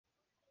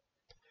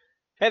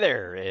Hey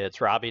there,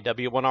 it's Robbie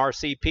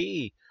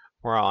W1RCP.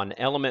 We're on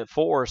Element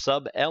 4,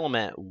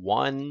 Sub-Element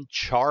 1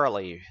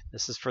 Charlie.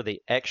 This is for the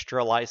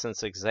Extra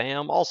License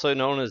Exam, also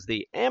known as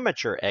the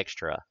Amateur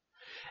Extra.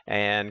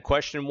 And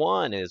question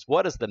 1 is,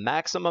 what is the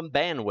maximum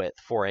bandwidth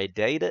for a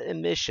data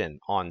emission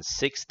on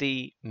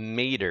 60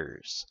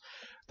 meters?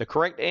 The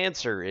correct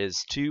answer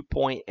is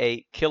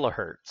 2.8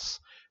 kilohertz.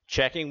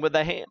 Checking with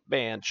the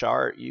handband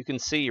chart, you can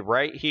see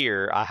right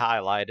here, I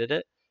highlighted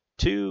it,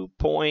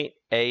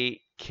 2.8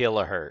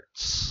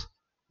 kilohertz.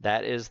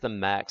 That is the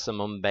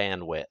maximum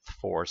bandwidth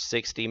for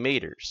 60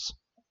 meters.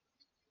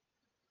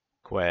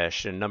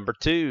 Question number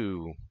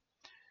 2.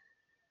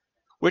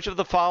 Which of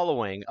the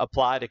following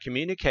apply to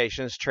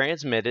communications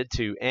transmitted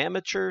to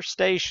amateur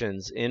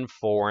stations in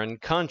foreign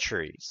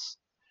countries?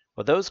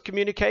 Well, those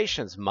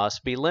communications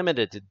must be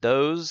limited to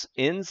those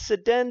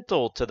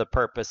incidental to the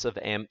purpose of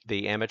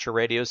the amateur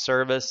radio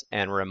service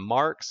and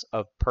remarks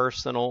of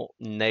personal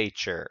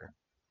nature.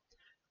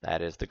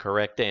 That is the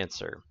correct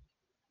answer.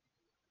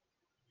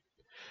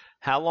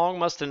 How long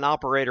must an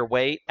operator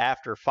wait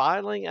after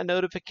filing a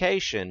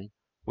notification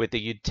with the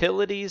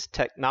Utilities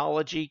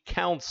Technology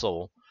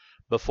Council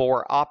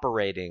before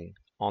operating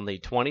on the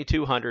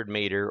 2200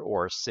 meter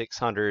or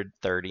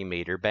 630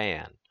 meter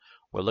band?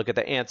 We'll look at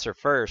the answer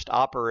first.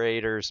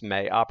 Operators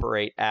may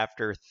operate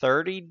after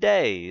 30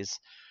 days,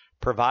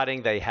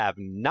 providing they have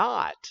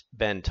not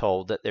been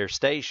told that their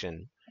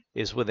station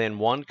is within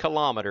 1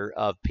 kilometer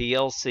of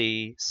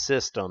PLC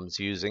systems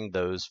using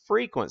those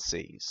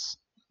frequencies.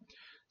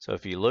 So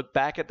if you look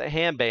back at the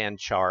handband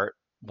chart,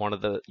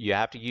 you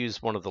have to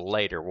use one of the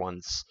later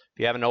ones. If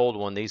you have an old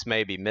one, these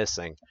may be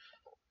missing.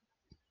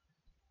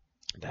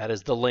 That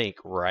is the link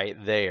right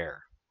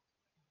there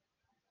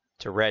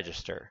to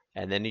register.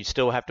 And then you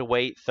still have to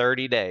wait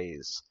 30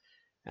 days.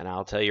 And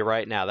I'll tell you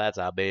right now, that's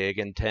a big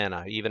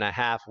antenna. Even a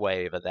half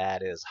wave of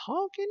that is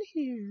honking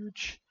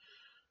huge.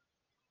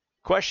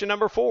 Question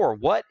number 4.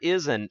 What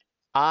is an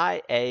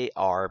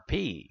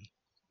IARP?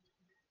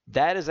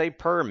 That is a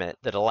permit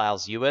that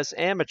allows U.S.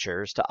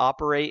 amateurs to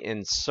operate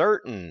in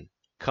certain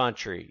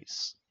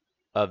countries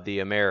of the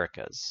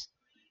Americas.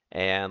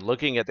 And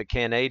looking at the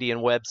Canadian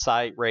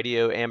website,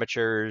 Radio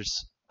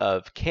Amateurs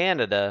of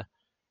Canada,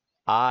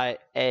 IARU,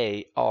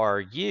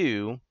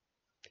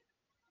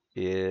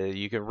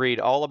 you can read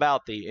all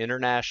about the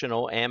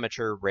International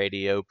Amateur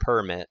Radio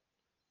Permit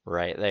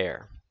right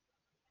there.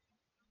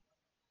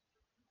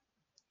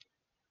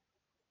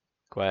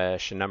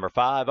 Question number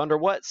 5. Under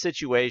what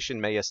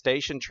situation may a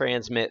station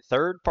transmit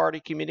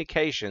third-party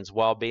communications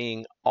while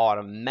being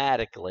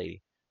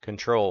automatically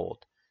controlled?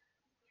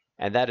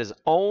 And that is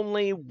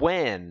only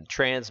when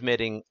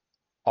transmitting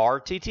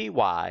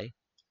RTTY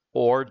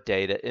or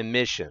data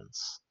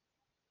emissions.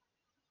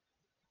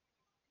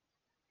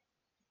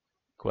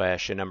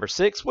 Question number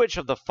 6. Which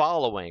of the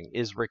following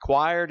is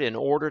required in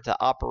order to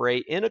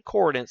operate in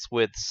accordance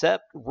with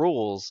set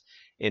rules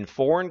in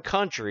foreign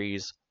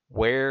countries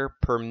where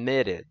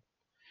permitted?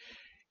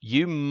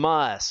 You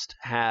must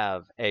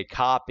have a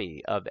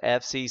copy of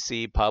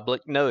FCC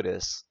Public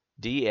Notice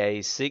DA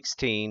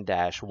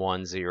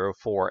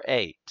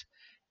 16-1048,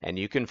 and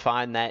you can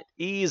find that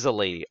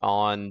easily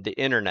on the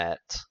internet.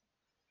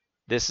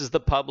 This is the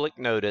public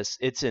notice.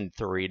 It's in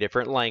 3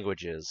 different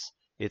languages.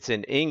 It's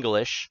in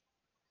English,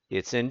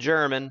 it's in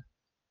German,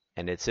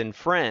 and it's in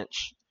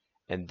French,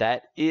 and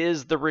that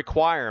is the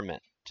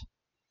requirement.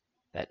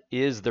 That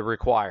is the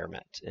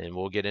requirement, and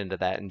we'll get into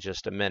that in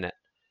just a minute.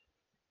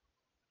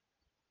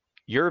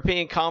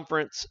 European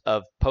Conference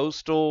of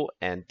Postal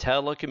and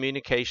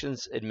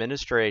Telecommunications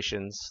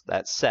Administrations,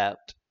 that's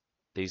CEPT,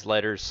 these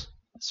letters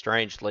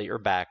strangely are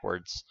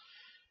backwards,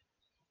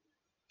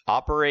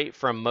 operate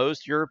from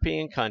most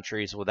European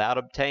countries without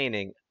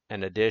obtaining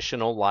an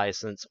additional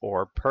license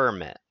or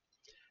permit,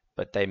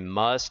 but they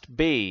must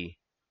be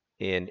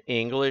in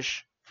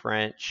English,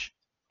 French,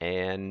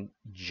 and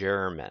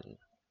German.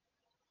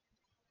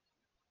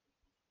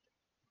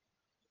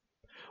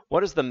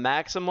 What is the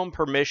maximum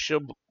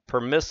permissible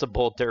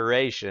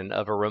duration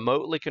of a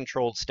remotely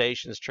controlled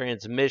station's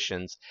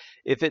transmissions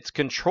if its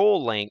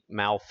control link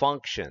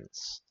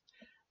malfunctions?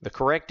 The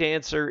correct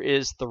answer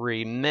is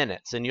 3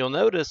 minutes. And you'll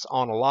notice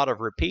on a lot of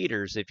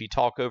repeaters, if you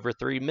talk over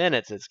 3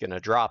 minutes, it's going to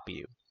drop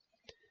you.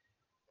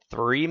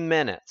 3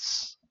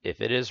 minutes.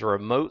 If it is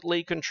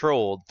remotely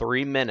controlled,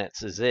 3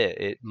 minutes is it.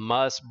 It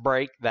must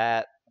break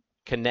that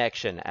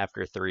connection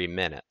after 3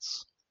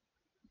 minutes.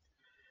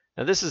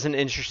 Now, this is an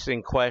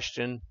interesting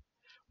question.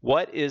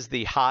 What is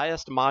the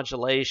highest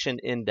modulation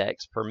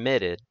index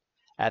permitted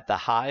at the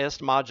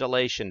highest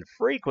modulation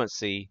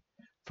frequency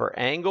for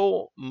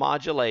angle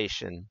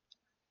modulation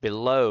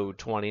below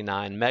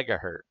 29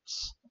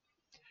 megahertz?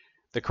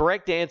 The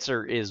correct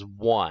answer is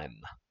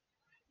 1.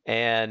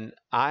 And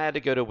I had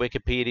to go to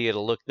Wikipedia to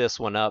look this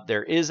one up.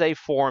 There is a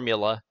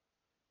formula.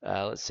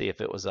 Let's see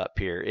if it was up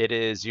here. It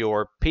is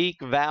your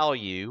peak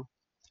value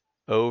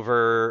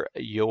over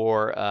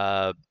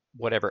your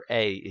whatever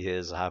A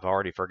is. I've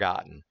already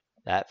forgotten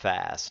that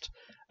fast.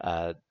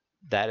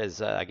 That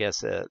is, I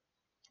guess,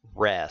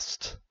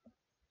 rest.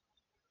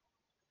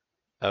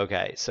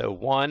 Okay, so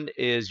one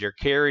is your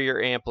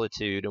carrier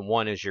amplitude and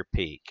one is your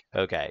peak.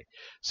 Okay,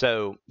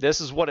 so this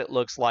is what it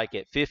looks like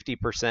at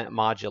 50%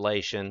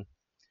 modulation.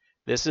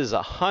 This is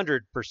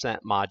 100%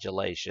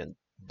 modulation.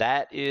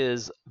 That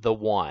is the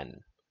 1.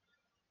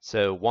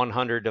 So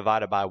 100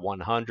 divided by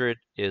 100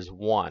 is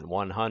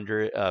 1.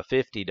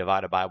 50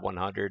 divided by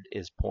 100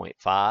 is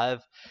 0.5.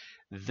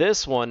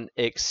 This one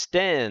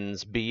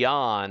extends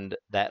beyond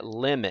that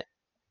limit.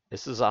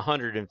 This is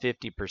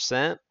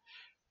 150%,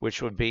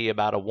 which would be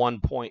about a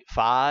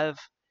 1.5,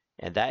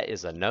 and that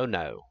is a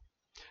no-no.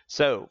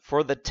 So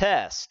for the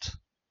test,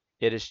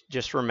 it is,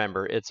 just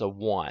remember, it's a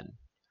 1.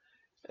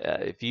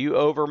 If you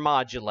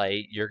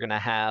overmodulate, you're going to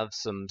have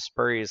some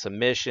spurious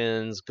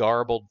emissions,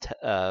 garbled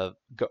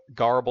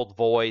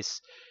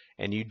voice,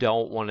 and you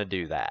don't want to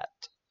do that.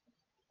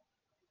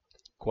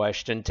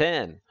 Question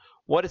 10.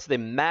 What is the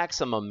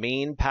maximum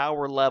mean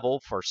power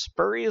level for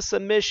spurious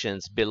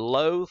emissions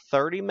below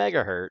 30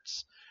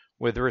 megahertz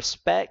with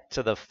respect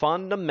to the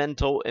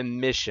fundamental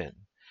emission?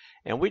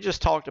 And we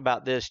just talked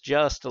about this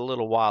just a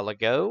little while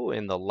ago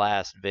in the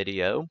last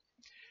video.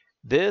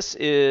 This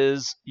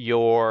is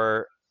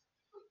your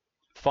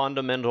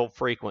fundamental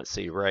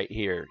frequency right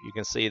here. You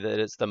can see that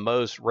it's the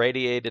most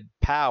radiated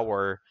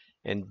power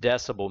in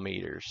decibel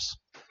meters.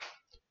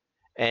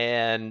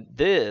 And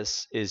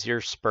this is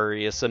your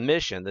spurious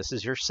emission. This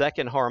is your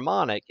second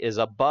harmonic is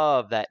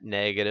above that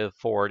negative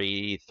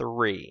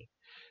 43.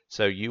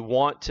 So you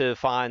want to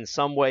find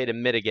some way to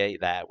mitigate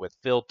that with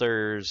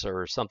filters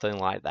or something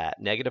like that.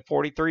 Negative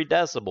 43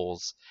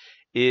 decibels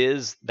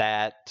is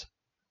that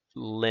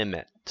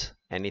limit.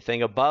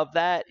 Anything above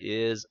that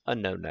is a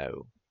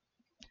no-no.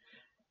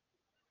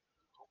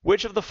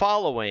 Which of the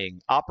following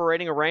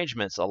operating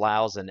arrangements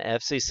allows an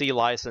FCC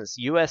licensed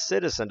U.S.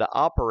 citizen to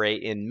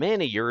operate in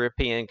many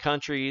European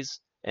countries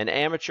and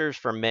amateurs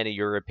from many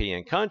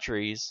European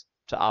countries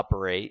to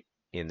operate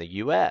in the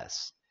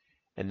U.S.?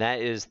 And that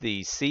is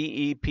the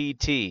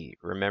CEPT.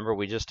 Remember,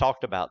 we just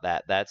talked about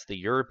that. That's the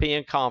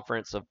European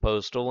Conference of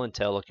Postal and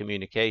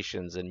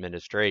Telecommunications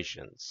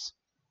Administrations.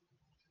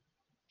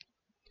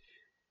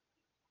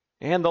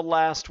 And the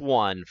last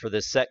one for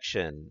this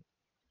section.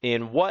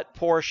 In what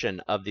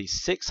portion of the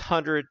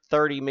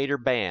 630-meter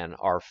band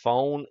are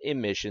phone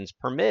emissions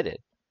permitted?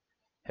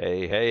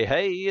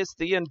 Hey, it's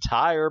the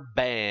entire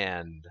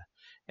band.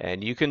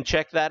 And you can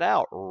check that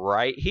out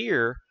right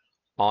here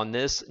on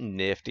this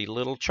nifty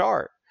little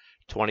chart.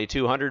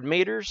 2,200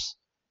 meters,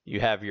 you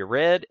have your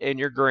red and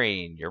your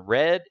green. Your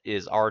red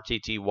is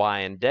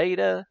RTTY and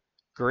data.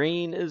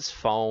 Green is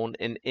phone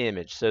and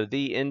image. So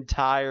the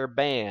entire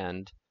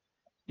band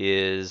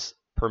is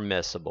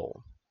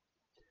permissible.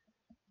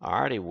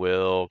 Alrighty,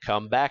 we'll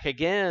come back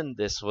again.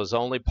 This was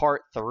only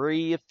part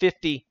 3 of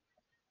 50.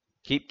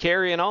 Keep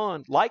carrying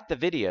on. Like the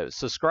video.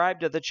 Subscribe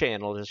to the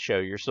channel to show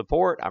your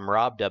support. I'm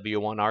Rob,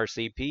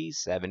 W1RCP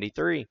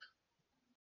 73.